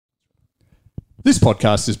This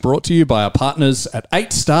podcast is brought to you by our partners at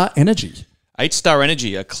 8 Star Energy. 8 Star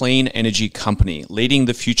Energy, a clean energy company leading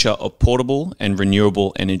the future of portable and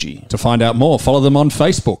renewable energy. To find out more, follow them on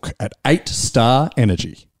Facebook at 8 Star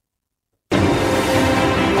Energy. I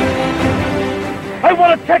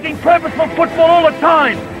want attacking, purposeful football all the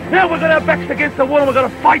time. Now we're going to have backs against the wall and we're going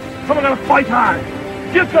to fight, and we're going to fight hard.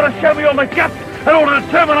 You've got to show me all the guts and all the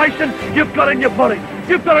determination you've got in your body.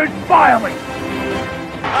 You've got to inspire me.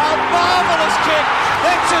 A marvellous kick.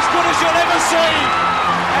 That's as good as you'll ever see.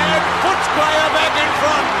 And Footscray back in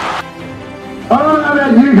front. I don't know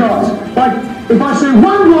about you guys, but if I see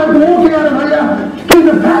one bloke walking out of here, give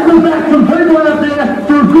the pat on the back from people out there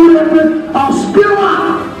for a good effort, I'll spew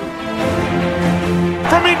up.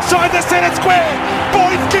 From inside the centre square.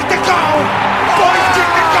 Boys kick the goal. Boys kick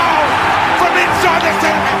the goal. From inside the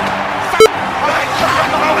centre.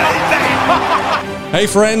 Hey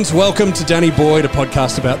friends, welcome to Danny Boyd, a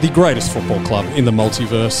podcast about the greatest football club in the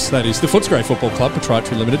multiverse. That is the Footscray Football Club,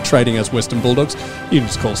 Proprietary Limited, trading as Western Bulldogs. You can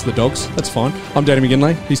just call us the Dogs, that's fine. I'm Danny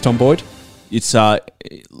McGinley, he's Tom Boyd. It's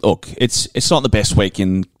look, it's not the best week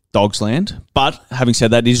in Dogsland, but having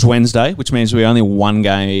said that, it is Wednesday, which means we're only one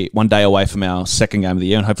day away from our second game of the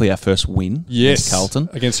year and hopefully our first win against Carlton.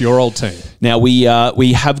 Against your old team. Now, we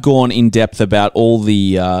have gone in depth about all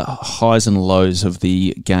the highs and lows of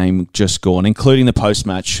the game just gone, including the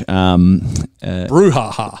post-match.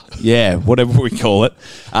 Brouhaha. Yeah, whatever we call it.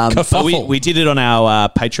 But Kerfuffle. we did it on our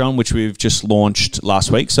Patreon, which we've just launched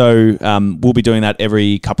last week. So we'll be doing that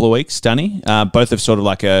every couple of weeks, Danny. Both of sort of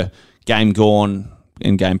like a game gone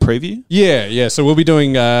in-game preview. Yeah. So we'll be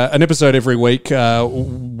doing an episode every week,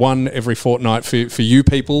 one every fortnight for you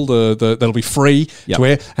people. That'll be free to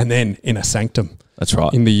air, and then in a sanctum. That's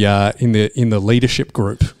right. In the leadership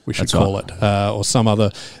group, we should call it, or some other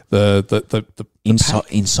the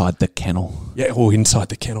Inside the kennel. Yeah, or inside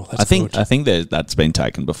the kennel. That's I think good. that's been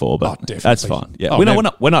taken before, but definitely. that's fine. Yeah, Oh, we're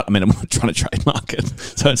not. I mean, I'm not trying to trademark it,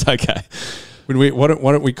 so it's okay. Why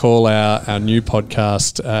don't we call our new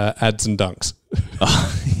podcast Ads and Dunks?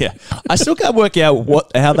 Yeah, I still can't work out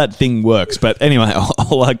how that thing works, but anyway,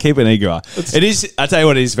 I'll keep an eager eye. It is. I tell you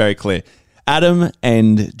what, it is very clear. Adam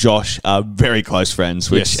and Josh are very close friends,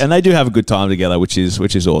 and they do have a good time together, which is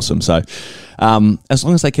awesome. So, as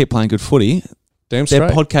long as they keep playing good footy, Damn their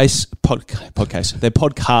straight.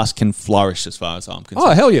 podcast can flourish as far as I'm concerned. Oh,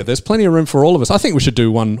 hell yeah. There's pplenty of room for all of us. I think we should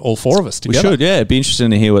do one, all four of us We together. should, yeah. It'd be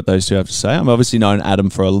interesting to hear what those two have to say. I've obviously known Adam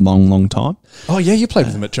for a long, long time. Oh, yeah, you played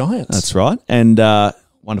with them at Giants. That's right. And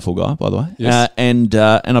wonderful guy, by the way. Yes. And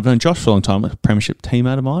I've known Josh for a long time, a premiership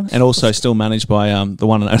teammate of mine, and also still managed by the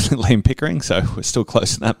one and only Liam Pickering, so we're still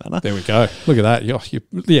close in that manner. There we go. Look at that.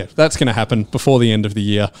 Yeah, that's going to happen before the end of the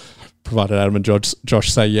year, provided Adam and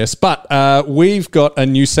Josh say yes. But we've got a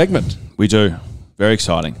new segment. We do. Very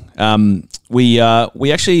exciting. We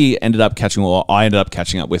actually I ended up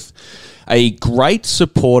catching up with a great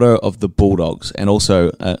supporter of the Bulldogs and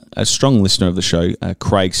also a strong listener of the show,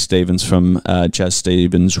 Craig Stevens from Jazz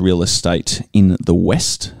Stevens Real Estate in the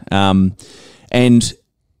West. And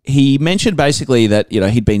he mentioned basically that,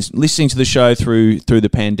 he'd been listening to the show through the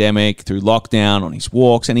pandemic, through lockdown, on his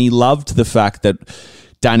walks, and he loved the fact that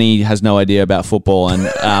Danny has no idea about football and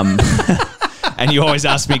and you always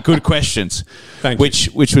ask me good questions, which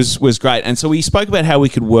was great. And so we spoke about how we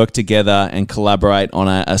could work together and collaborate on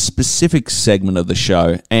a specific segment of the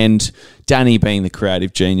show. And Danny, being the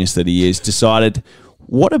creative genius that he is, decided,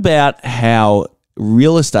 what about how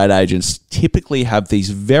real estate agents typically have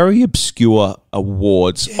these very obscure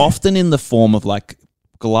awards, often in the form of like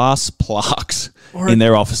glass plaques in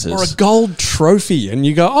their offices. Or a gold trophy. And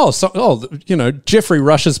you go, Jeffrey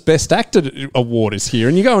Rush's Best Actor Award is here.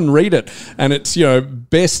 And you go and read it. And it's,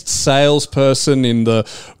 best salesperson in the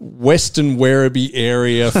Western Werribee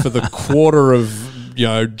area for the quarter of,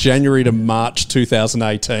 January to March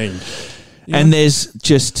 2018. And there's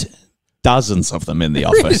just dozens of them in the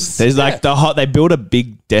office. There's like they build a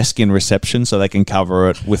big desk in reception so they can cover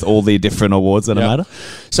it with all the different awards that matter.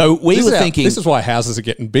 So we were thinking, this is why houses are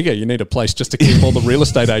getting bigger. You need a place just to keep all the real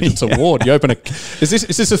estate agents award. You open is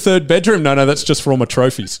this a third bedroom? No, that's just for all my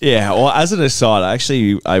trophies. Yeah. Well, as an aside,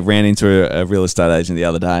 I ran into a real estate agent the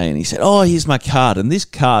other day, and he said, "Oh, here's my card," and this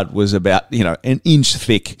card was about an inch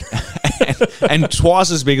thick. and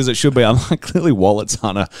twice as big as it should be. I'm like, clearly wallets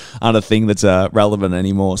aren't a thing that's relevant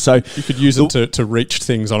anymore. So you could use it to reach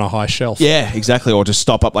things on a high shelf. Yeah, exactly. Or to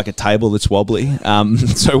stop up like a table that's wobbly.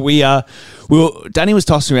 So Danny was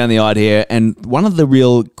tossing around the idea, and one of the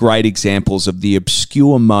real great examples of the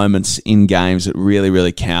obscure moments in games that really,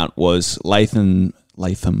 really count was Lathan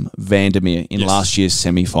Latham Vandermeer in last year's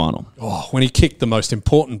semi-final. Oh, when he kicked the most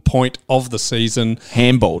important point of the season.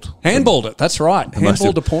 Handballed it, that's right.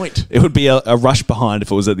 Handballed a point. It would be a rush behind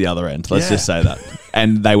if it was at the other end. Let's just say that.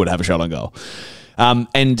 And they would have a shot on goal.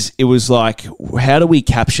 And it was like, how do we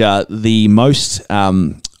capture the most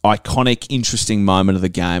iconic, interesting moment of the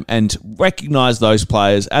game and recognise those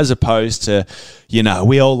players as opposed to,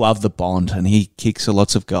 we all love the Bond and he kicks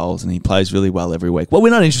lots of goals and he plays really well every week. Well, we're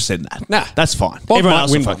not interested in that. Nah. That's fine. Bond Everyone might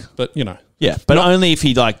else win will one, but, Yeah, but only if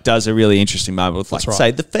he does a really interesting moment with, That's right. say,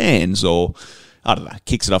 the fans or, I don't know,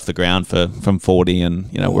 kicks it off the ground from 40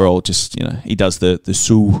 and, we're all just, he does the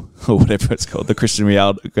Sue or whatever it's called, the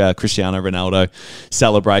Cristiano Ronaldo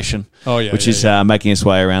celebration. Oh, yeah, which yeah, is making its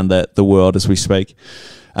way around the world as we speak.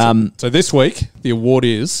 So this week, the award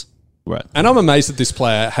is... Right. And I'm amazed that this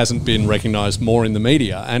player hasn't been recognised more in the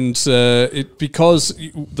media. And because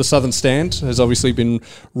the Southern Stand has obviously been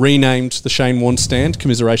renamed the Shane Warne Stand,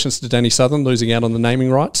 commiserations to Danny Southern losing out on the naming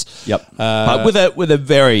rights. Yep. But with a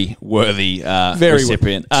very worthy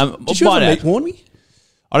recipient. Did you ever meet Warney?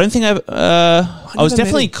 I don't think I was never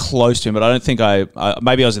definitely met close to him, but I don't think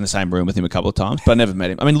maybe I was in the same room with him a couple of times, but I never met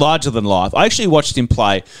him. I mean, larger than life. I actually watched him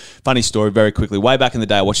play, funny story, very quickly. Way back in the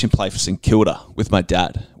day, I watched him play for St Kilda with my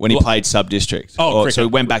dad when he played sub-district. So he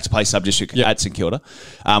went back to play sub-district at St Kilda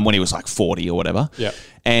when he was like 40 or whatever. Yeah.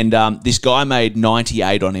 And this guy made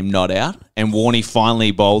 98 on him, not out, and Warney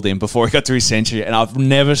finally bowled him before he got to his century. And I've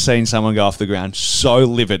never seen someone go off the ground so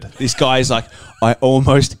livid. This guy is like, I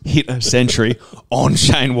almost hit a century on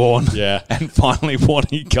Shane Warne. Yeah. And finally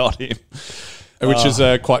Warney got him. Which is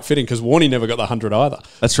quite fitting because Warney never got the 100 either.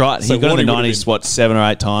 That's right. So he got in the Warney 90s, 7 or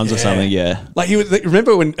 8 times or something, yeah. Like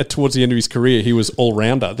remember when towards the end of his career, he was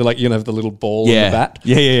all-rounder. They're like, have the little ball and the bat.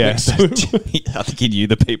 Yeah. I think he knew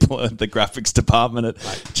the people at the graphics department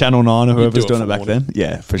at Channel 9 or whoever was doing it back then.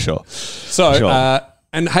 Yeah, for sure. So,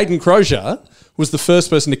 and Hayden Crozier was the first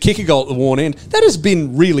person to kick a goal at the Warne end. That has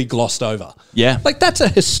been really glossed over. Yeah. Like, that's a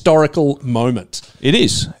historical moment. It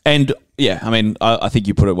is. And, yeah, I mean, I think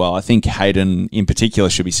you put it well. I think Hayden in particular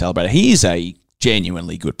should be celebrated. He is a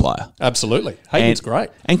genuinely good player. Absolutely. Hayden's great.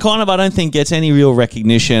 And kind of, I don't think, gets any real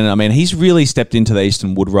recognition. I mean, he's really stepped into the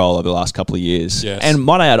Eastern Wood role over the last couple of years. Yes. And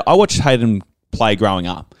might I add, I watched Hayden play growing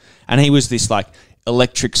up, and he was this, like,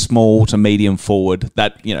 electric small to medium forward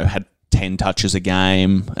that, had 10 touches a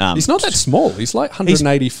game. He's not that small. He's like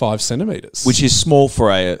 185 centimetres. Which is small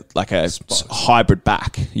for a hybrid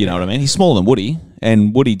back. You know what I mean? He's smaller than Woody,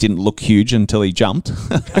 and Woody didn't look huge until he jumped.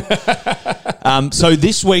 So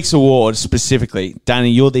this week's award specifically,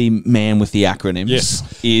 Danny, you're the man with the acronyms.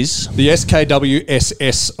 Yes. Is the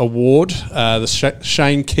SKWSS Award, the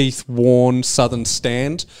Shane Keith Warne Southern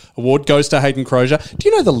Stand Award goes to Hayden Crozier. Do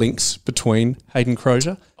you know the links between Hayden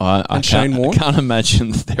Crozier and Shane Warne? I can't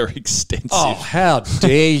imagine that they're extensive. Oh, how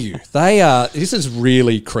dare you? This is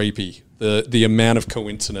really creepy. The amount of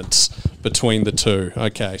coincidence between the two.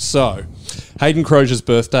 Okay, so Hayden Crozier's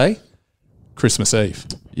birthday, Christmas Eve.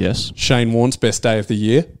 Yes. Shane Warne's best day of the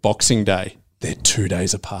year, Boxing Day. They're 2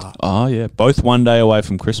 days apart. Oh, yeah. Both 1 day away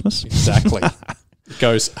from Christmas. Exactly. It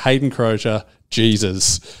goes Hayden Crozier,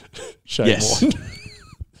 Jesus, Shane Warne.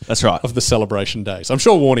 That's right. Of the celebration days. I'm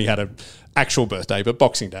sure Warney had an actual birthday, but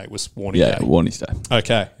Boxing Day was Warney Day. Yeah, Warney's Day.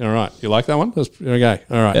 Okay, all right. You like that one? Okay,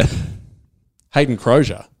 all right. Yeah. Hayden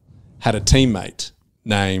Crozier had a teammate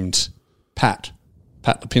named Pat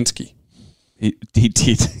Lipinski. He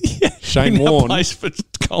did. Yeah. Shane He now Warne plays for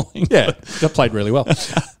Collingwood. Yeah, that played really well.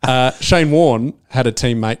 Shane Warne had a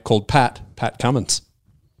teammate called Pat Cummins.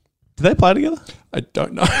 Did they play together? I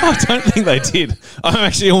don't know. I don't think they did. I'm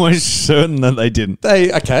actually almost certain that they didn't.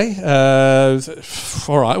 Okay.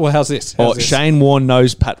 All right. Well, how's this? Shane Warne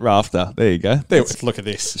knows Pat Rafter. There you go. Look at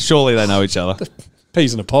this. Surely they know each other.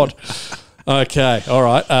 Peas in a pod. Okay. All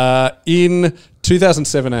right. In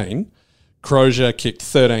 2017, Crozier kicked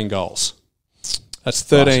 13 goals. That's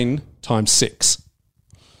 13 times 6.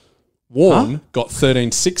 Warne got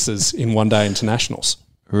 13 sixes in one-day internationals.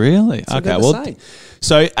 Really? So okay. Well,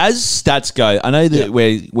 so as stats go, I know that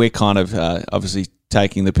we're kind of obviously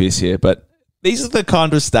taking the piss here, but these are the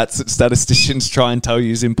kind of stats that statisticians try and tell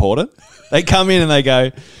you is important. They come in and they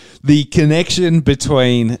go, the connection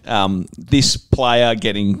between this player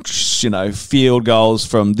getting, field goals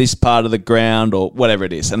from this part of the ground or whatever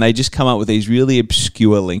it is, and they just come up with these really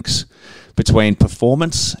obscure links between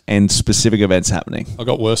performance and specific events happening. I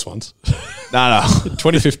got worse ones. No.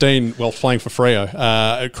 2015, while playing for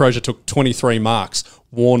Freo, Crozier took 23 marks.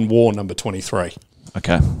 Warne wore number 23.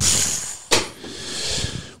 Okay.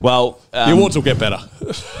 Well, the awards will get better.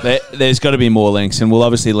 There's got to be more links, and we'll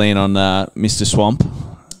obviously lean on Mr. Swamp.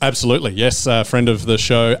 Absolutely, yes. Friend of the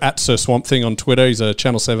show, at Sir Swamp Thing on Twitter. He's a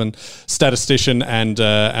Channel 7 statistician and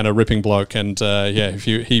a ripping bloke. And if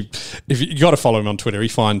you got to follow him on Twitter, he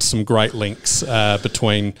finds some great links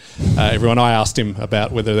between everyone. I asked him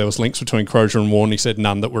about whether there was links between Crozier and Warne. He said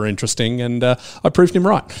none that were interesting, and I proved him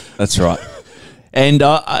right. That's right. And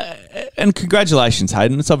congratulations,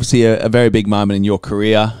 Hayden. It's obviously a very big moment in your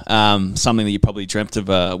career, something that you probably dreamt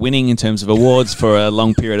of winning in terms of awards for a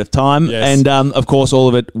long period of time. Yes. And, of course, all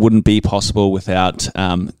of it wouldn't be possible without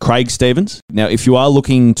Craig Stevens. Now, if you are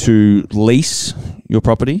looking to lease your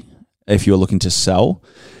property, if you're looking to sell,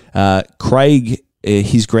 Craig,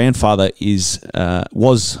 his grandfather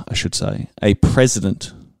was a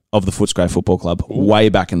president of the Footscray Football Club way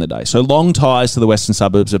back in the day. So long ties to the western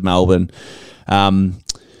suburbs of Melbourne.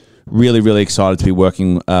 Really, really excited to be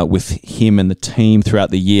working with him and the team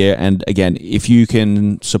throughout the year. And again, if you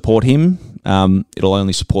can support him, it'll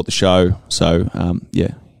only support the show. So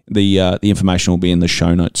the information will be in the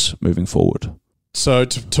show notes moving forward. So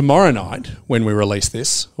tomorrow night, when we release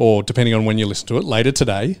this, or depending on when you listen to it, later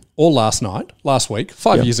today or last week,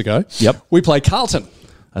 5 years ago, we play Carlton.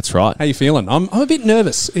 That's right. How you feeling? I'm a bit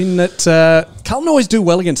nervous in that Carlton always do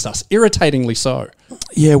well against us, irritatingly so.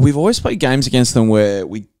 Yeah, we've always played games against them where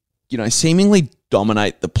we, seemingly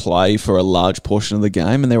dominate the play for a large portion of the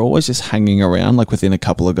game, and they're always just hanging around, like within a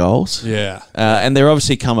couple of goals. Yeah, and they're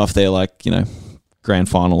obviously come off their grand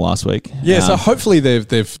final last week. Yeah, so hopefully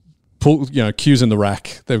they've pulled cues in the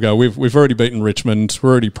rack. They've go. We've already beaten Richmond.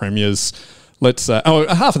 We're already premiers. Let's. Half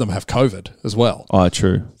of them have COVID as well. Oh,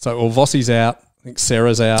 true. So Vossi's out. I think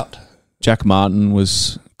Sarah's out. Jack Martin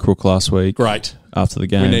was crook last week. Great. After the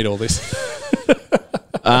game. We need all this.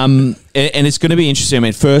 And it's going to be interesting. I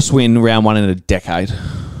mean, first win round one in a decade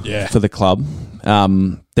for the club.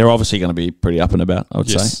 They're obviously going to be pretty up and about, I would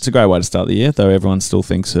say. It's a great way to start the year, though everyone still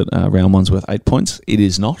thinks that round one's worth 8 points. It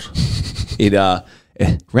is not.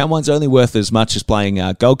 Round one's only worth as much as playing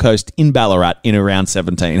Gold Coast in Ballarat in a round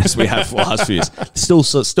 17 as we have for the last few years.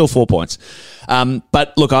 Still 4 points.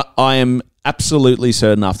 But look, I am absolutely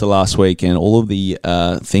certain after last week and all of the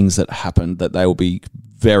things that happened that they will be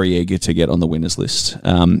very eager to get on the winners list.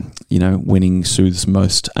 Winning soothes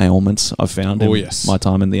most ailments I've found in my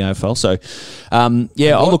time in the AFL. So,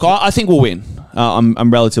 I think we'll win.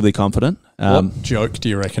 I'm relatively confident. What joke do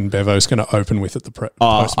you reckon Bevo's going to open with at the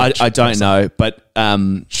I don't know, but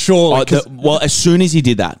surely. As soon as he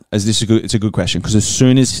did that, it's a good question, because as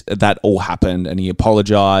soon as that all happened and he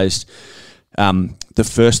apologised, the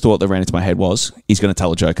first thought that ran into my head was he's going to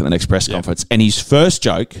tell a joke at the next press conference, and his first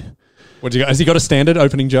joke. Has he got a standard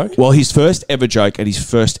opening joke? Well, his first ever joke at his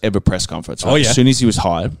first ever press conference. Right? As soon as he was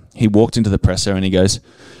hired, he walked into the presser and he goes,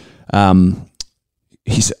 I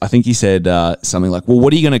think he said something like, well,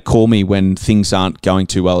 what are you going to call me when things aren't going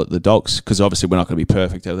too well at the Dogs? Because obviously we're not going to be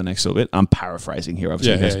perfect over the next little bit. I'm paraphrasing here,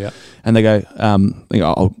 obviously. Yeah. And they go, I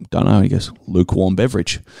don't know. He goes, lukewarm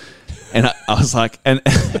beverage. And I was like,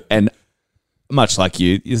 and much like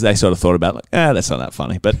you, they sort of thought about that's not that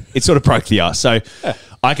funny, but it sort of broke the ice. So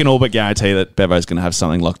I can all but guarantee that Bevo's going to have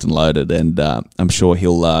something locked and loaded, and I'm sure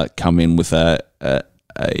he'll come in with a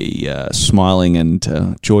smiling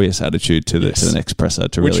and joyous attitude to the next presser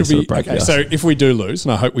to really sort of break the ice. So if we do lose,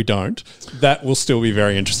 and I hope we don't, that will still be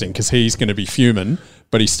very interesting because he's going to be fuming,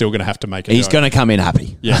 but he's still going to have to make a He's joke. going to come in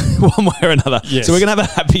happy. Yeah. One way or another. Yes. So we're going to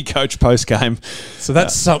have a happy coach post-game. So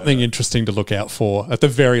that's something interesting to look out for at the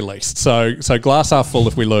very least. So glass half full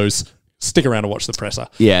if we lose. Stick around and watch the presser.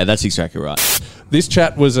 Yeah, that's exactly right. This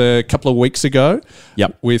chat was a couple of weeks ago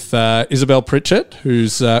with Isabel Pritchett,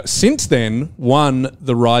 who's since then won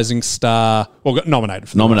the Rising Star, got nominated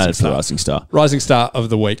for the Rising Star. Rising Star of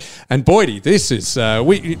the Week. And Boydie, this is,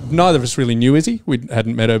 neither of us really knew Izzy. We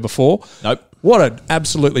hadn't met her before. Nope. What an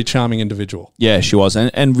absolutely charming individual. Yeah, she was.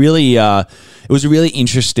 And really, it was a really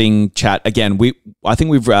interesting chat. Again, I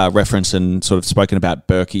think we've referenced and sort of spoken about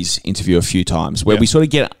Berkey's interview a few times, where we sort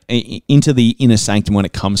of get into the inner sanctum when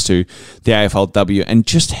it comes to the AFLW and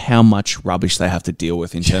just how much rubbish they have to deal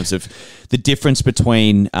with in terms of the difference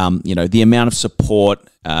between, the amount of support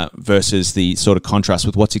versus the sort of contrast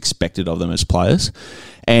with what's expected of them as players.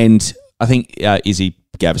 And I think Izzy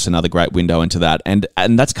gave us another great window into that, and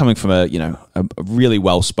that's coming from a really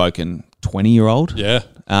well spoken 20-year-old. Yeah.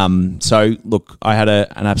 So look, I had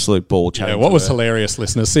an absolute ball chatting. Yeah, what was hilarious,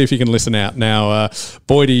 listeners? See if you can listen out now.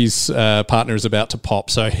 Boydie's partner is about to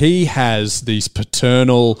pop, so he has these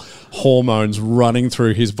paternal hormones running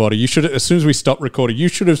through his body. You should, as soon as we stopped recording, you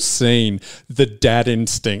should have seen the dad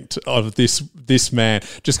instinct of this man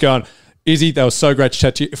just going, Izzy, that was so great to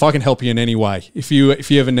chat to you. If I can help you in any way, if you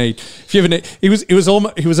ever need, he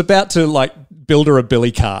was about to build her a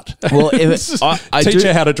billy cart. Well, I teach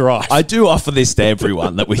her how to drive. I do offer this to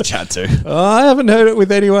everyone that we chat to. I haven't heard it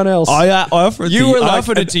with anyone else. I offer it I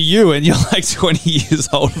offered an- it to you, and you're like 20 years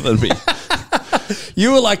older than me.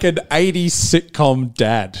 You were like an 80s sitcom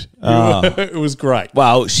dad. It was great.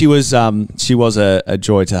 Well, she was a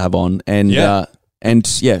joy to have on, and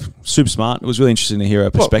super smart. It was really interesting to hear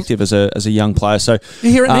her perspective as a young player. So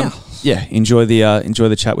you hear it now. Yeah, enjoy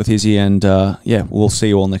the chat with Izzy, and we'll see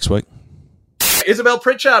you all next week. Isabel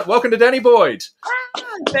Pritchard, welcome to Danny Boyd.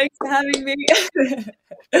 Thanks for having me.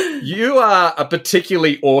 You are a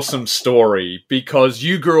particularly awesome story because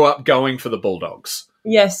you grew up going for the Bulldogs.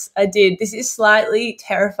 Yes, I did. This is slightly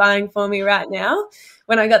terrifying for me right now.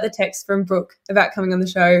 When I got the text from Brooke about coming on the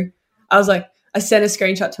show, I was like, I sent a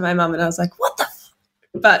screenshot to my mum and I was like, what the f-?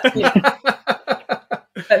 But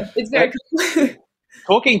but it's very cool.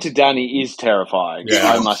 Talking to Danny is terrifying.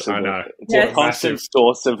 Yeah, I know. It's a constant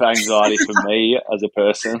source of anxiety for me as a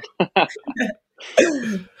person.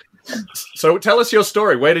 So tell us your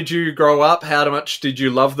story. Where did you grow up? How much did you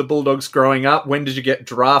love the Bulldogs growing up? When did you get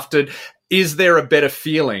drafted? Is there a better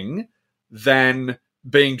feeling than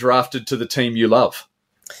being drafted to the team you love?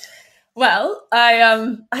 Well, I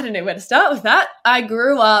don't know where to start with that. I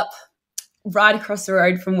grew up right across the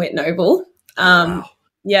road from Whit Noble. Wow.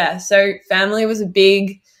 Yeah, so family was a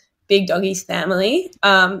big doggies family.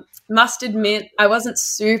 Must admit, I wasn't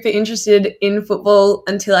super interested in football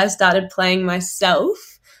until I started playing myself.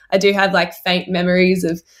 I do have like faint memories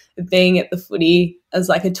of being at the footy as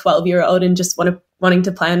like a 12-year-old and just wanting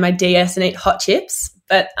to play on my DS and eat hot chips.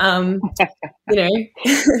 But, Yeah,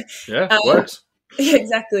 works. Yeah,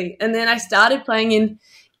 exactly. And then I started playing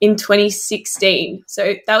in 2016.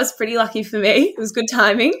 So that was pretty lucky for me. It was good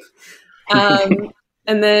timing.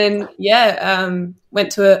 And then,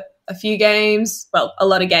 went to a few games, well, a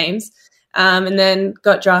lot of games, and then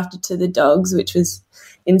got drafted to the Dogs, which was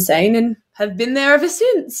insane, and have been there ever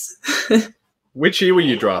since. Which year were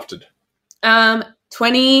you drafted?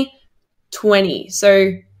 2020.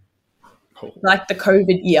 So, like the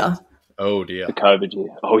COVID year. Oh, dear. The COVID year.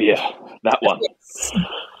 Oh, yeah, that one.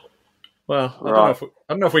 Well, I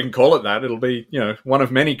don't know if we can call it that. It'll be, one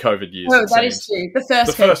of many COVID years. Oh, that is true. The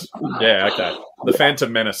first. Yeah, okay. The Phantom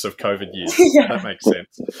Menace of COVID years. Yeah. That makes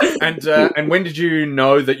sense. And when did you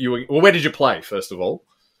know that you were? Well, where did you play first of all?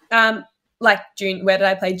 Like June. Where did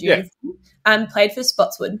I play June? Yeah. Played for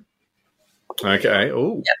Spotswood. Okay.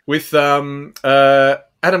 Oh, yeah. With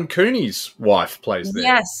Adam Cooney's wife plays there.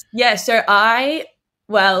 Yes. Yeah. So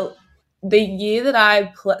the year that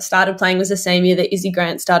I started playing was the same year that Izzy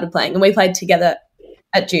Grant started playing, and we played together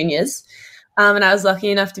at juniors. And I was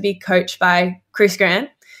lucky enough to be coached by Chris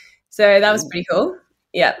Grant. So that was pretty cool.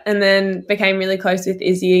 Yeah. And then became really close with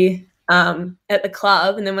Izzy at the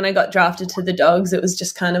club. And then when I got drafted to the Dogs, it was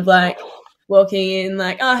just kind of like walking in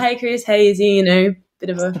like, oh, hey, Chris, hey, Izzy,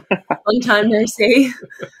 bit of a long time no see.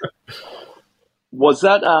 Was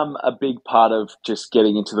that a big part of just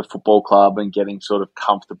getting into the football club and getting sort of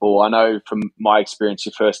comfortable? I know from my experience,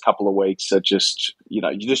 your first couple of weeks are just,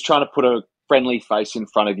 you're just trying to put a friendly face in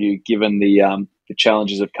front of you, given the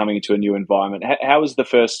challenges of coming into a new environment. How was the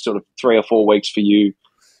first sort of 3 or 4 weeks for you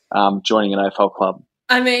joining an AFL club?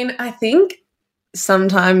 I mean, I think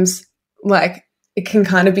sometimes like it can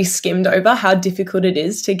kind of be skimmed over how difficult it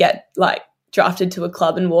is to get like drafted to a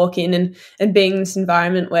club and walk in and being in this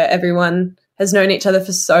environment where everyone has known each other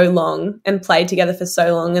for so long and played together for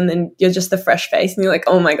so long, and then you're just the fresh face and you're like,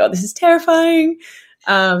 oh my God, this is terrifying.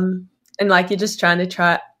 And like you're just trying to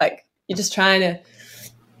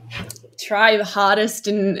try your hardest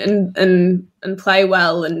and play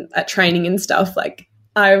well and at training and stuff. Like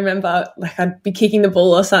I remember like I'd be kicking the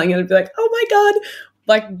ball or something and I'd be like, oh my God,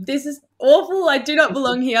 like this is awful. I do not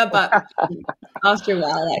belong here. But after a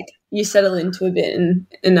while, like you settle into a bit and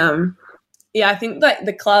I think like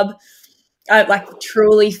the club, I like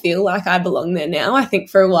truly feel like I belong there now. I think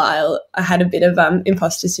for a while I had a bit of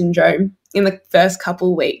imposter syndrome in the first couple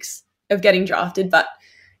of weeks of getting drafted, but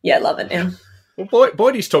yeah, love it now. Well,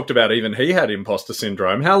 Boydie's talked about even he had imposter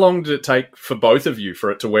syndrome. How long did it take for both of you for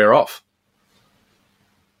it to wear off?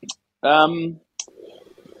 Yeah,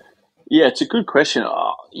 it's a good question.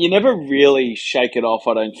 You never really shake it off,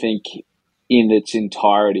 I don't think, in its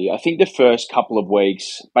entirety. I think the first couple of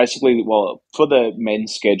weeks, basically, well, for the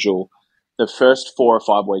men's schedule, the first 4 or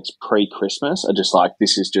 5 weeks pre-Christmas are just like,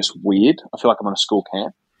 this is just weird. I feel like I'm on a school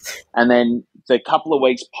camp. And then the couple of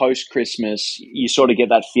weeks post-Christmas, you sort of get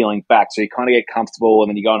that feeling back. So you kind of get comfortable and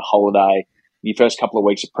then you go on holiday. Your first couple of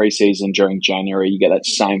weeks of preseason during January, you get that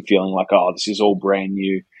same feeling like, oh, this is all brand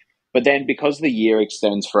new. But then because the year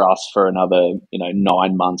extends for us for another,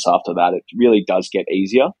 9 months after that, it really does get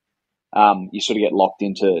easier. you sort of get locked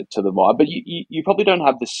into the vibe. But you probably don't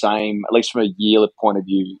have the same, at least from a yearly point of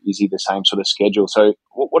view, is the same sort of schedule. So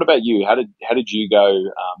what about you? How did you go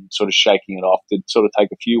sort of shaking it off? Did it sort of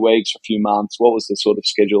take a few weeks, a few months? What was the sort of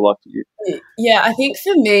schedule like for you? Yeah, I think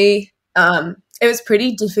for me, it was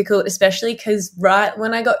pretty difficult, especially because right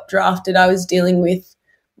when I got drafted, I was dealing with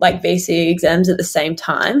like VCE exams at the same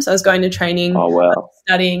time. So I was going to training,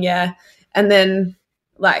 studying, and then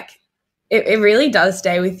like it really does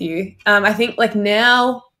stay with you. I think like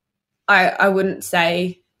now I wouldn't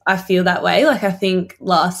say I feel that way. Like I think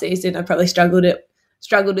last season I probably struggled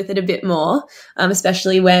with it a bit more,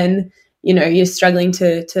 especially when, you know, you're struggling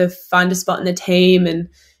to find a spot in the team and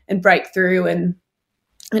break through, and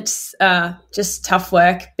it's just tough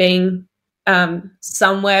work being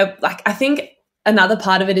somewhere. Like I think another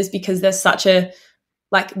part of it is because there's such a,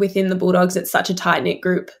 like within the Bulldogs, it's such a tight-knit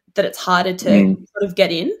group that it's harder to sort of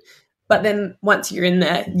get in. But then once you're in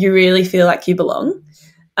there, you really feel like you belong.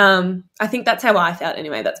 I think that's how I felt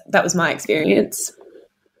anyway. That was my experience.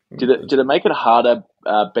 Did it make it harder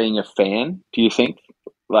being a fan, do you think?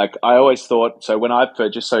 Like I always thought, so when I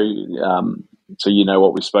first, just so you know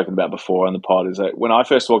what we've spoken about before on the pod, is that when I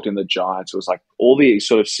first walked in the Giants, it was like all these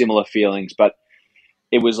sort of similar feelings, but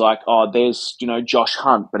it was like, oh, there's, you know, Josh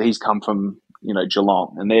Hunt, but he's come from, you know,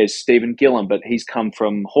 Geelong, and there's Stephen Gillen, but he's come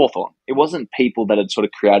from Hawthorn. It wasn't people that had sort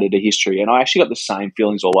of created a history, and I actually got the same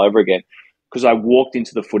feelings all over again because I walked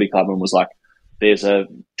into the footy club and was like, there's a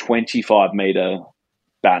 25-metre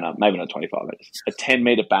banner, maybe not 25 metres, a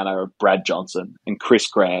 10-metre banner of Brad Johnson and Chris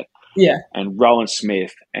Grant and Rowan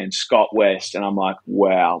Smith and Scott West, and I'm like,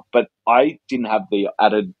 wow. But I didn't have the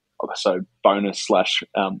added bonus /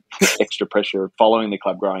 extra pressure of following the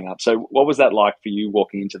club growing up. So what was that like for you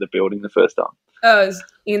walking into the building the first time? Oh, it was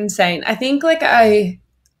insane. I think like I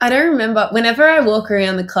don't remember, whenever I walk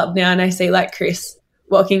around the club now and I see like Chris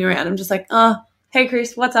walking around, I'm just like, oh, hey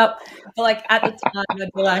Chris, what's up? But like at the time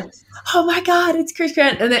I'd be like, oh my God, it's Chris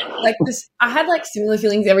Grant. And then like this, I had like similar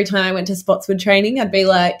feelings every time I went to Spotswood training. I'd be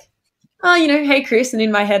like, oh, you know, hey Chris. And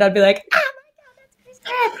in my head I'd be like, oh my God, that's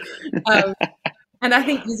Chris Grant. And I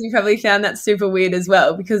think Izzy probably found that super weird as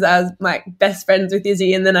well because I was like best friends with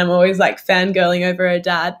Izzy, and then I'm always like fangirling over her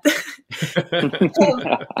dad.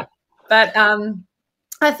 But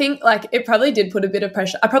I think like it probably did put a bit of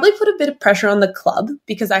pressure. I probably put a bit of pressure on the club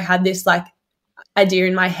because I had this like idea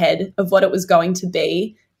in my head of what it was going to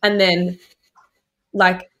be. And then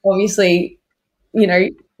like obviously, you know,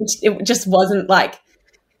 it just wasn't like,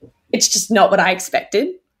 it's just not what I expected.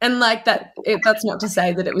 And like that's not to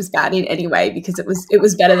say that it was bad in any way because it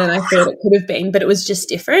was better than I thought it could have been, but it was just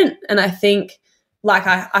different. And I think like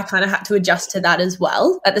I kind of had to adjust to that as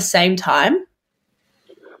well at the same time.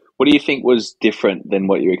 What do you think was different than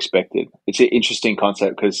what you expected? It's an interesting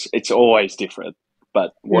concept because it's always different.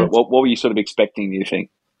 But what were you sort of expecting, do you think?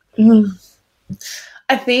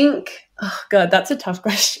 I think, oh God, that's a tough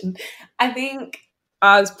question. I think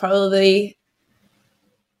I was probably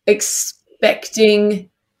expecting,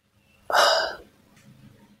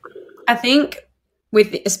 I think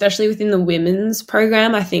especially within the women's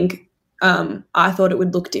program, I think I thought it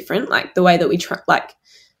would look different, like the way that we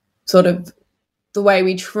sort of the way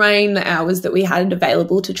we train, the hours that we had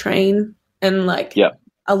available to train, and like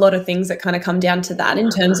a lot of things that kind of come down to that in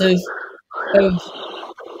terms of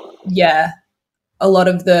a lot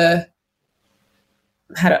of the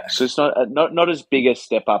so it's not as big a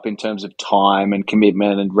step up in terms of time and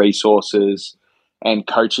commitment and resources and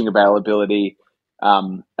coaching availability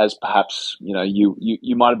as perhaps, you know,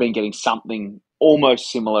 you might have been getting something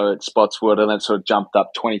almost similar at Spotswood and then sort of jumped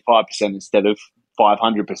up 25% instead of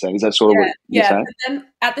 500%. Is that sort of what you're saying? But then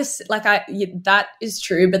at this, like that is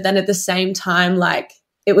true. But then at the same time, like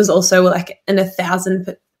it was also like a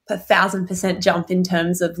 1,000% jump in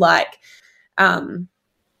terms of like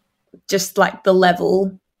just like the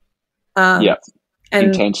level, and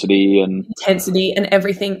intensity and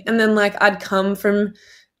everything. And then like I'd come from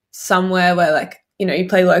somewhere where like, you know, you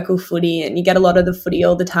play local footy and you get a lot of the footy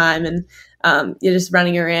all the time, and you're just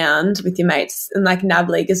running around with your mates, and like NAB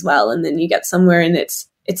league as well. And then you get somewhere and it's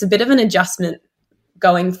a bit of an adjustment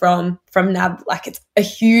going from NAB, like it's a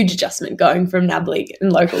huge adjustment going from NAB league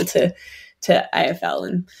and local to AFL.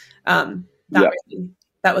 And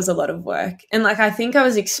that was a lot of work. And like, I think I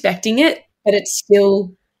was expecting it, but it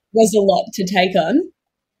still was a lot to take on.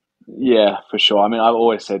 Yeah, for sure. I mean, I've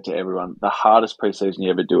always said to everyone, the hardest preseason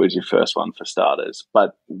you ever do is your first one for starters.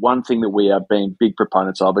 But one thing that we have been big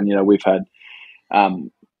proponents of, and, you know, we've had a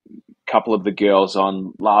couple of the girls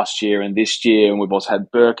on last year and this year, and we've also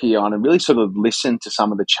had Berkey on, and really sort of listened to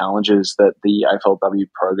some of the challenges that the AFLW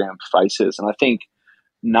program faces. And I think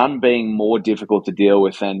none being more difficult to deal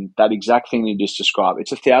with than that exact thing you just described.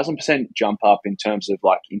 It's 1,000% jump up in terms of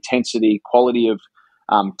like intensity, quality of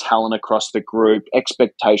talent across the group,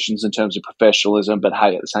 expectations in terms of professionalism. But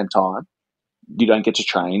hey, at the same time, you don't get to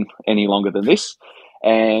train any longer than this.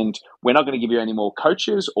 And we're not going to give you any more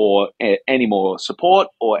coaches or any more support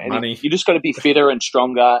or any money. You just got to be fitter and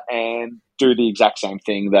stronger and do the exact same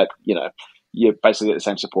thing that, you basically get the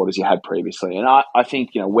same support as you had previously. And I think,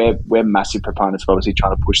 we're massive proponents of obviously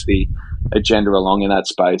trying to push the agenda along in that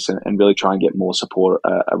space and really try and get more support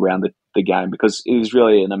around the game, because it is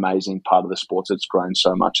really an amazing part of the sport that's grown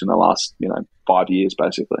so much in the last, 5 years,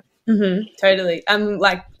 basically. Mm-hmm, totally. I'm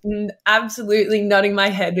like absolutely nodding my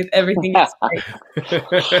head with everything.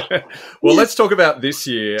 Well, let's talk about this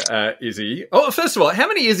year, Izzy. Oh, first of all, how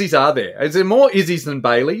many Izzies are there? Is there more Izzies than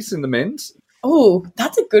Baileys in the men's? Oh,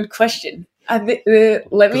 that's a good question.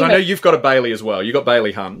 Because I know you've got a Bailey as well. You got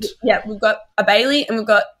Bailey Hunt. Yeah, we've got a Bailey and we've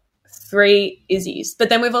got 3 Izzies. But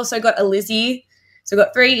then we've also got a Lizzie. So we've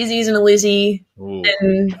got 3 Izzies and a Lizzie. Ooh.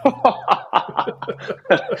 And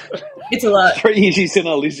it's a lot. 3 Izzies and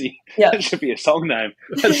a Lizzie. Yeah. That should be a song name.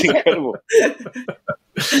 That's incredible.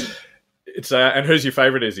 It's and who's your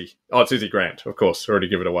favourite Izzy? Oh, it's Izzy Grant, of course. Already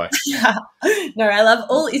give it away. Yeah. No, I love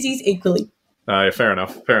all Izzies equally. Fair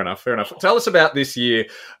enough. Tell us about this year.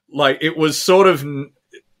 Like, it was the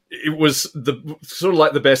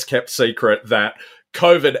best kept secret that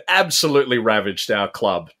COVID absolutely ravaged our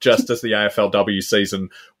club just as the AFLW season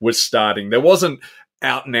was starting. There wasn't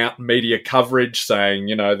out and out media coverage saying,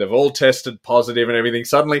 they've all tested positive and everything.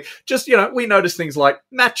 Suddenly, just, we noticed things like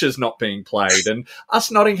matches not being played and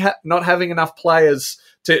us not having enough players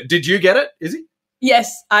did you get it, Izzy?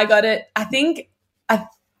 Yes, I got it.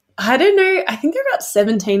 I don't know. I think there were about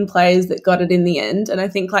 17 players that got it in the end, and I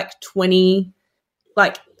think like 20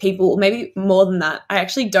 people, maybe more than that. I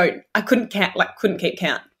couldn't keep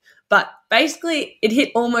count. But basically it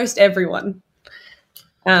hit almost everyone.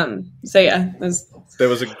 So yeah, there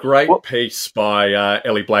was a great piece by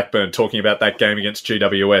Ellie Blackburn talking about that game against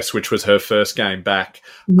GWS, which was her first game back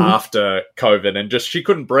after COVID, and just she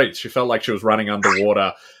couldn't breathe. She felt like she was running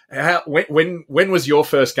underwater. When was your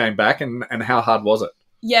first game back, and how hard was it?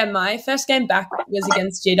 Yeah, my first game back was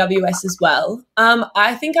against GWS as well.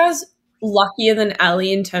 I think I was luckier than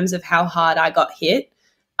Ali in terms of how hard I got hit.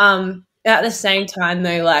 At the same time,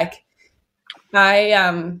 though, I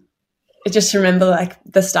just remember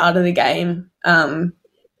the start of the game. The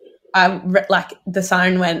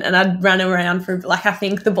siren went and I'd run around for I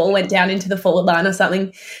think the ball went down into the forward line or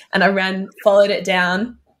something, and I followed it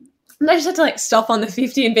down. And I just had to stop on the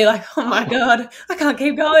 50 and be like, oh my God, I can't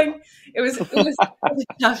keep going. It was a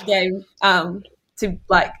tough game oh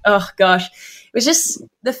gosh. It was just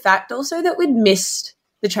the fact also that we'd missed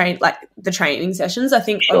the training sessions. I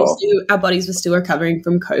think obviously our bodies were still recovering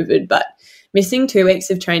from COVID, but missing 2 weeks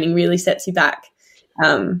of training really sets you back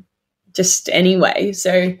just anyway.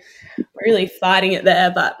 So really fighting it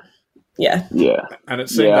there, but yeah. Yeah. And it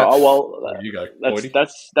seemed you go.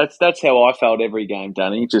 That's how I felt every game,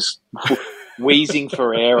 Danny, just wheezing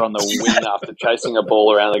for air on the wing after chasing a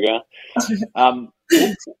ball around the ground.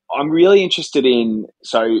 I'm really interested in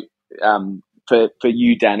for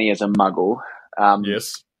you, Danny, as a Muggle.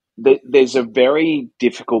 Yes. There's a very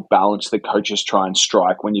difficult balance that coaches try and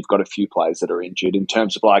strike when you've got a few players that are injured, in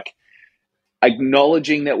terms of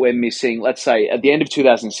acknowledging that we're missing. Let's say at the end of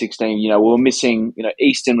 2016, we were missing,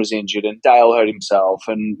 Easton was injured and Dale hurt himself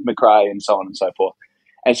and McRae and so on and so forth.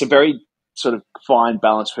 And it's a very sort of fine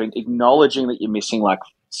balance between acknowledging that you're missing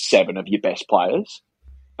 7 of your best players,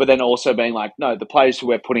 but then also being no, the players who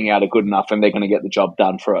we're putting out are good enough and they're going to get the job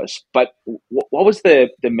done for us. But what was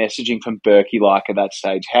the messaging from Berkey at that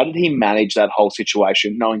stage? How did he manage that whole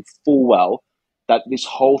situation, knowing full well that this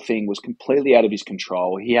whole thing was completely out of his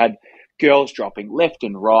control? He had girls dropping left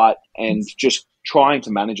and right and just trying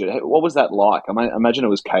to manage it. What was that like? I imagine it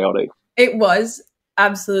was chaotic. It was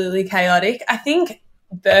absolutely chaotic. I think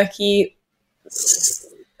Berkey,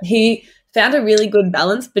 he found a really good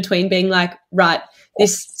balance between being right,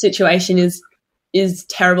 this situation is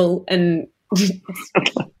terrible and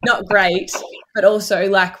not great, but also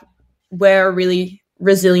we're a really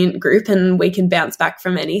resilient group and we can bounce back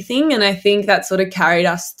from anything. And I think that sort of carried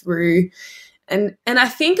us through. And I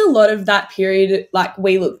think a lot of that period,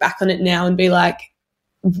 we look back on it now and be look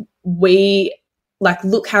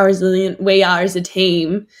how resilient we are as a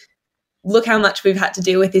team. Look how much we've had to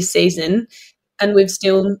deal with this season, and we've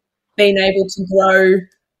still been able to grow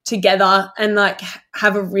together and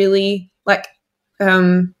have a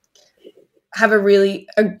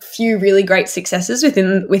few really great successes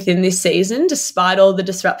within this season, despite all the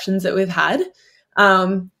disruptions that we've had.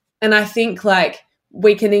 And I think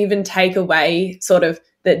we can even take away sort of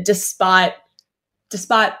that despite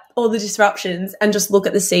all the disruptions and just look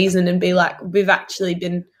at the season and be like, we've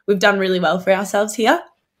done really well for ourselves here.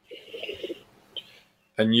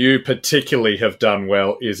 And you particularly have done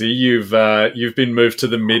well, Izzy. You've been moved to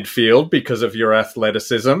the midfield because of your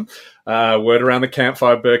athleticism. Word around the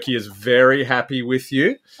campfire, Berkey is very happy with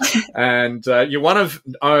you, and you're one of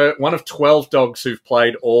 12 dogs who've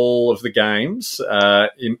played all of the games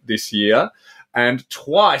in this year, and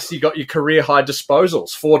twice you got your career high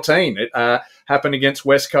disposals, 14. It happened against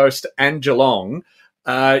West Coast and Geelong.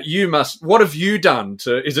 What have you done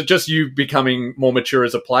is it just you becoming more mature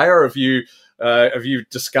as a player, or have you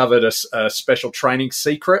discovered a special training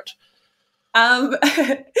secret?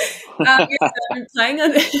 Yes, I've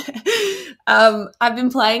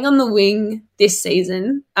been playing on the wing this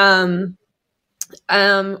season,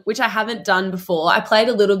 which I haven't done before. I played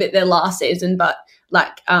a little bit there last season, but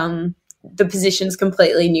the position's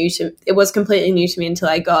completely new to me until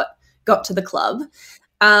I got to the club.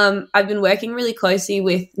 I've been working really closely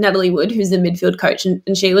with Natalie Wood, who's the midfield coach, and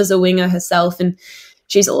she was a winger herself, and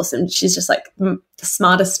she's awesome. She's just like the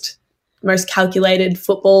smartest, most calculated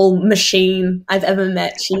football machine I've ever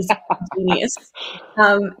met. She's a genius.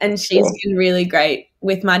 And she's been really great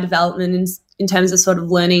with my development in terms of sort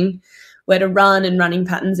of learning where to run and running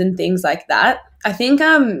patterns and things like that. I think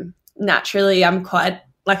naturally I'm quite,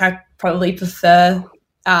 I probably prefer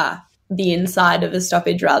the inside of a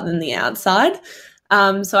stoppage rather than the outside.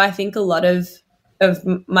 So I think a lot of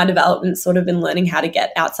my development's sort of been learning how to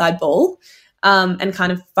get outside ball. And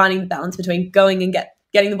kind of finding the balance between going and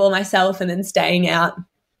getting the ball myself and then staying out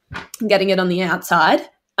and getting it on the outside.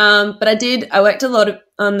 But I worked a lot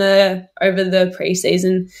over the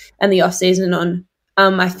pre-season and the off-season on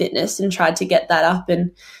my fitness and tried to get that up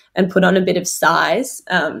and put on a bit of size.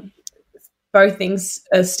 Both things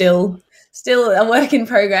are still a work in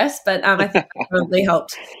progress, but I think it probably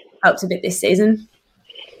helped a bit this season.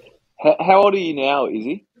 How old are you now,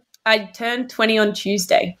 Izzy? I turned 20 on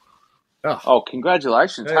Tuesday. Oh,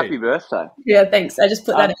 congratulations. Hey. Happy birthday. Yeah, thanks. I just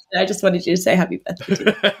put that in there. I just wanted you to say happy birthday to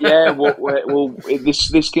you. Yeah, well,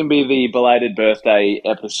 this can be the belated birthday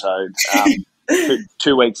episode.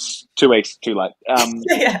 2 weeks too late.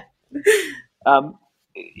 Yeah.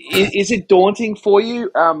 Is it daunting for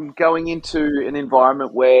you going into an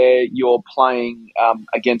environment where you're playing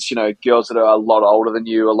against, girls that are a lot older than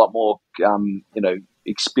you, a lot more,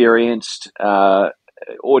 experienced,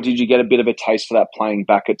 or did you get a bit of a taste for that playing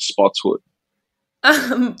back at Spotswood?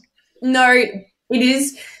 No, it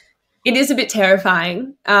is a bit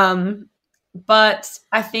terrifying. But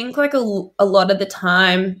I think a lot of the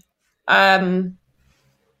time, I'm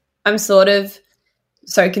sort of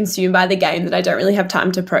so consumed by the game that I don't really have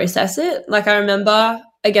time to process it. I remember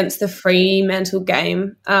against the Fremantle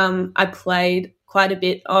game, I played quite a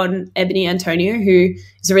bit on Ebony Antonio, who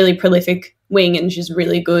is a really prolific wing and she's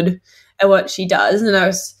really good at what she does. And I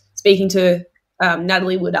was speaking to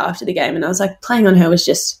Natalie Wood after the game, and I was like, playing on her was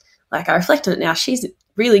just I reflect on it now, she's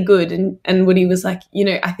really good. And Woody was like,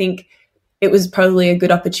 I think it was probably a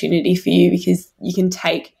good opportunity for you because you can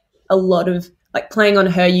take a lot of playing on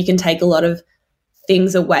her, you can take a lot of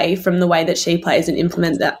things away from the way that she plays and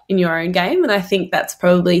implement that in your own game. And I think that's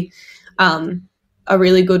probably a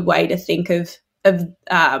really good way to think of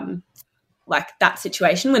that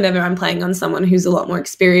situation whenever I'm playing on someone who's a lot more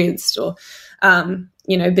experienced or,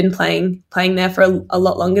 been playing there for a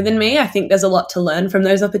lot longer than me. I think there's a lot to learn from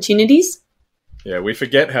those opportunities. Yeah, we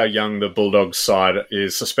forget how young the Bulldogs side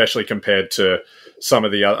is, especially compared to some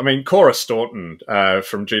of the other. I mean, Cora Staunton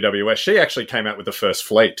from GWS, she actually came out with the first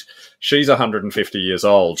fleet. She's 150 years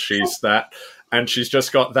old. She's that, and she's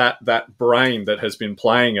just got that brain that has been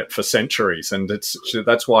playing it for centuries, and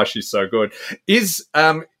that's why she's so good.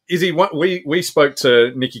 Izzy, we spoke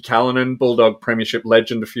to Nikki Callanan, Bulldog Premiership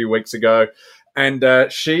legend, a few weeks ago,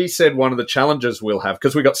 and she said one of the challenges we'll have,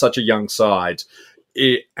 because we got such a young side,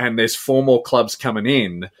 and there's 4 more clubs coming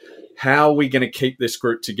in, how are we going to keep this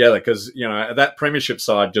group together? Because, that Premiership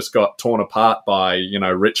side just got torn apart by,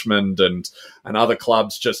 Richmond and other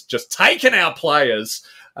clubs just taking our players.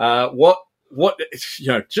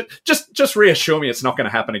 Just reassure me it's not going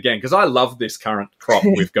to happen again, because I love this current crop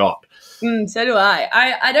we've got. So do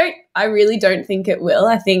I. I really don't think it will.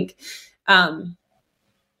 I think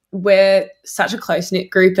we're such a close-knit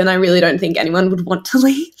group, and I really don't think anyone would want to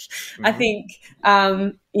leave. Mm-hmm. I think,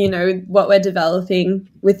 what we're developing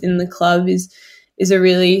within the club is a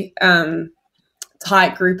really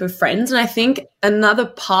tight group of friends. And I think another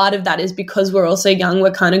part of that is because we're also young,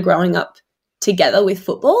 we're kind of growing up together with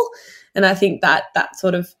football. And I think that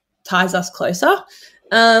sort of ties us closer.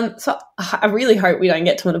 So I really hope we don't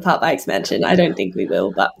get torn apart by expansion. I don't think we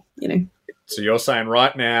will, but So you're saying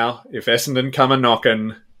right now, if Essendon come a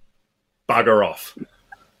knocking, bugger off.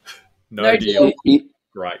 No deal.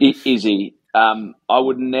 Great. Izzy, I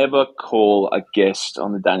would never call a guest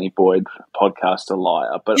on the Danny Boyd podcast a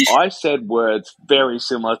liar, but I said words very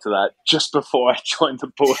similar to that just before I joined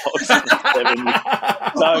the Bulldogs.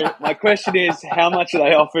 So my question is, how much are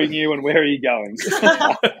they offering you and where are you going?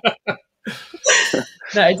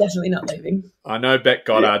 No, definitely not leaving. I know Beck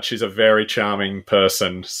Goddard. She's a very charming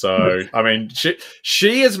person. So, I mean,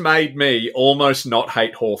 she has made me almost not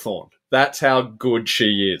hate Hawthorn. That's how good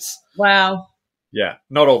she is. Wow. Yeah,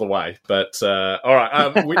 not all the way, but all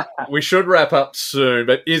right. We should wrap up soon.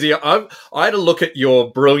 But Izzy, I had a look at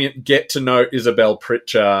your brilliant get to know Isabel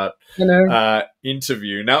Pritchard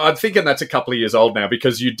interview. Now, I'm thinking that's a couple of years old now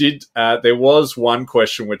because you did. There was one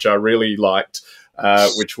question which I really liked,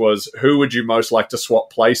 which was, who would you most like to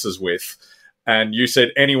swap places with? And you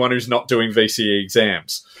said anyone who's not doing VCE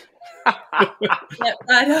exams. Yep,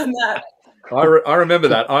 right on that. I remember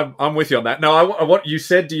that. I'm with you on that. No, I what you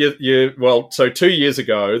said to you. Well, so 2 years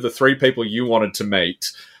ago, the three people you wanted to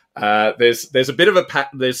meet. There's a bit of a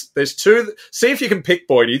pattern. There's two. See if you can pick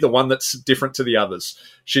Boydie, the one that's different to the others.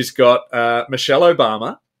 She's got Michelle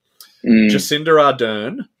Obama, Jacinda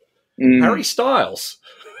Ardern, Harry Styles.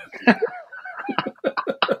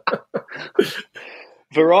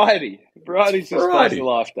 Variety's just place of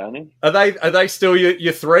life, Danny. Are they still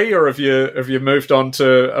your three, or have you moved on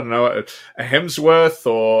to, I don't know, a Hemsworth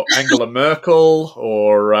or Angela Merkel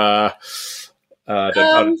or I'm not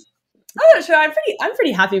sure. I'm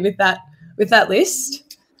pretty happy with that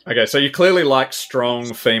list. Okay, so you clearly like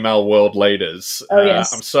strong female world leaders. Oh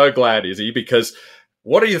yes. I'm so glad, Izzy, because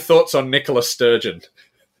what are your thoughts on Nicola Sturgeon?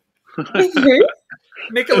 Who?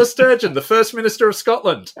 Nicola Sturgeon, the First Minister of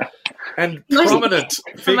Scotland and prominent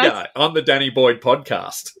figure on the Danny Boyd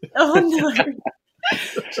podcast. Oh, no.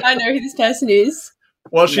 I know who this person is.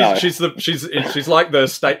 Well, she's like the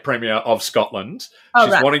state premier of Scotland.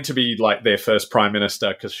 Oh, she's wanting to be like their first prime minister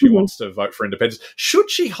because she wants to vote for independence. Should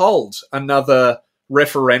she hold another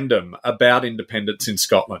referendum about independence in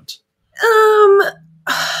Scotland?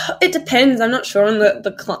 It depends. I'm not sure on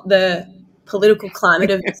the political climate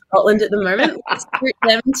of Scotland at the moment. Let's root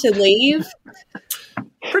them to leave.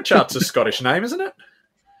 Pritchard's a Scottish name, isn't it?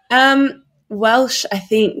 Welsh, I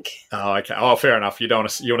think. Oh, okay. Oh, fair enough. You want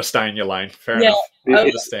to stay in your lane. Fair enough. I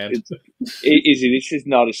understand. Izzy, this is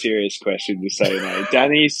not a serious question, just so you know.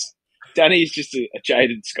 Danny's just a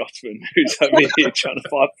jaded Scotsman who's over here trying to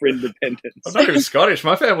fight for independence. I'm not even Scottish.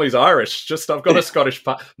 My family's Irish. I've got a Scottish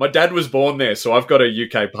my dad was born there, so I've got a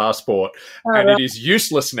UK passport, it is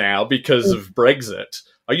useless now because of Brexit.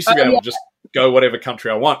 I used to be able to just go whatever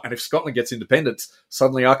country I want, and if Scotland gets independence,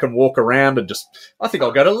 suddenly I can walk around and I think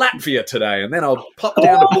I'll go to Latvia today, and then I'll pop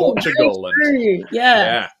down to Portugal.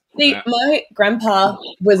 See, my grandpa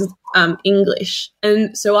was English,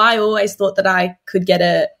 and so I always thought that I could get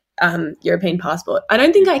a European passport. I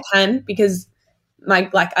don't think I can because I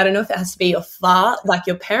don't know if it has to be your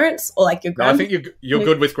your parents or like your grandmother. No, I think you're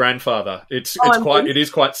good with grandfather. It is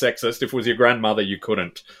quite sexist. If it was your grandmother, you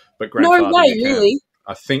couldn't, but grandfather. No way, really.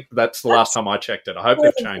 I think that's the last time I checked it. I hope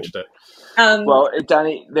they've changed it. Well,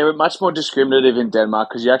 Danny, they were much more discriminative in Denmark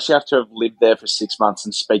because you actually have to have lived there for 6 months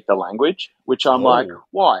and speak the language, which I'm like,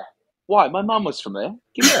 why? Why? My mum was from there.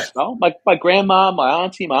 Give me a spell. My grandma, my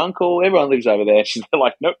auntie, my uncle, everyone lives over there. They're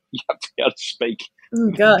like, nope, you have to be able to speak. Oh,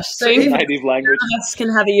 gosh. So native language. None of us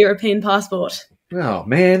can have a European passport. Oh,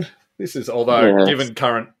 man. This is, given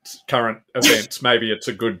current events, maybe it's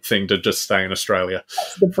a good thing to just stay in Australia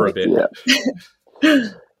for a bit. Yeah.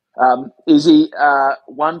 Izzy,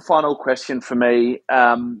 one final question for me.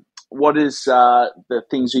 What is the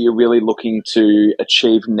things that you're really looking to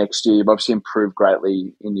achieve next year? You've obviously improved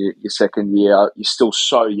greatly in your second year. You're still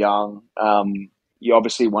so young. You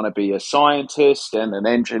obviously want to be a scientist and an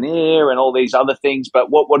engineer and all these other things.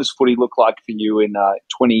 But what does footy look like for you in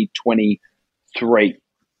 2023?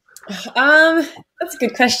 That's a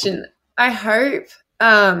good question. I hope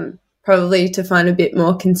probably to find a bit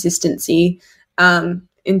more consistency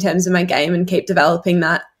in terms of my game and keep developing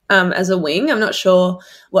that. As a wing, I'm not sure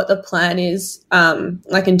what the plan is,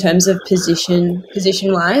 in terms of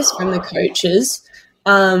position-wise from the coaches.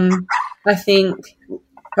 I think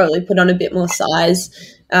probably put on a bit more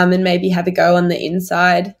size and maybe have a go on the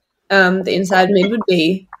inside. The inside mid would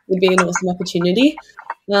be an awesome opportunity.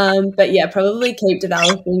 But yeah, probably keep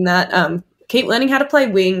developing that. Keep learning how to play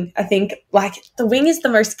wing. I think the wing is the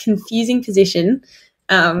most confusing position.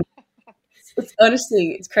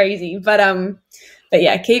 It's crazy, but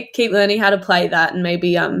yeah, keep learning how to play that and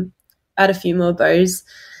maybe add a few more bows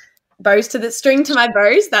to the string to my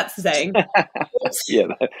bows. That's the saying. Yeah,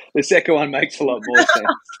 the second one makes a lot more sense.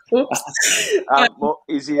 Well,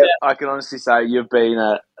 Izzy, I can honestly say you've been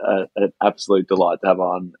an absolute delight to have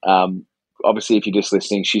on. Obviously, if you're just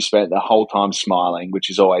listening, she spent the whole time smiling, which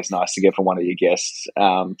is always nice to get from one of your guests.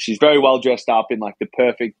 She's very well dressed up in like the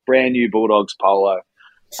perfect brand new Bulldogs polo.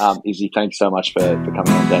 Izzy, thanks so much for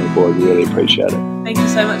coming on Danny Boyd. We really appreciate it. Thank you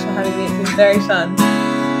so much for having me. It's been very fun.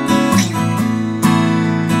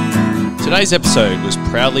 Today's episode was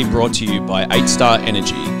proudly brought to you by 8-Star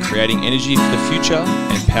Energy, creating energy for the future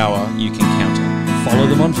and power you can count on. Follow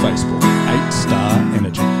them on Facebook, 8-Star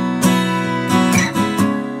Energy.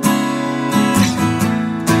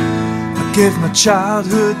 I gave my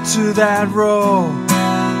childhood to that roar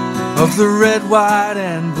of the red, white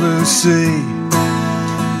and blue sea,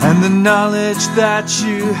 and the knowledge that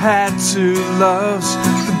you had two loves,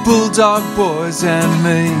 the Bulldog boys and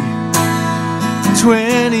me.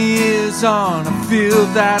 20 years on, I feel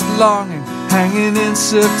that longing hanging in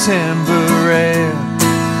September air.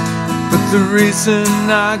 But the reason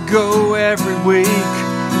I go every week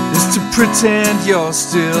is to pretend you're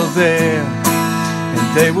still there.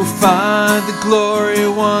 And they will find the glory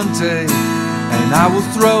one day, and I will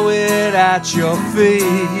throw it at your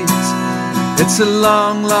feet. It's a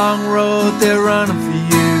long, long road they're running for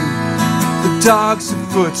you, the dogs of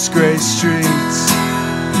Footscray streets.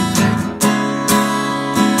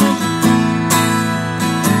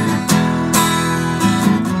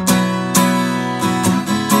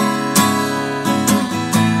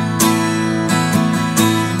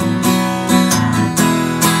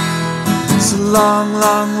 Long,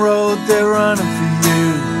 long road they're running for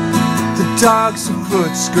you, the dogs of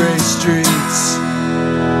Footscray streets.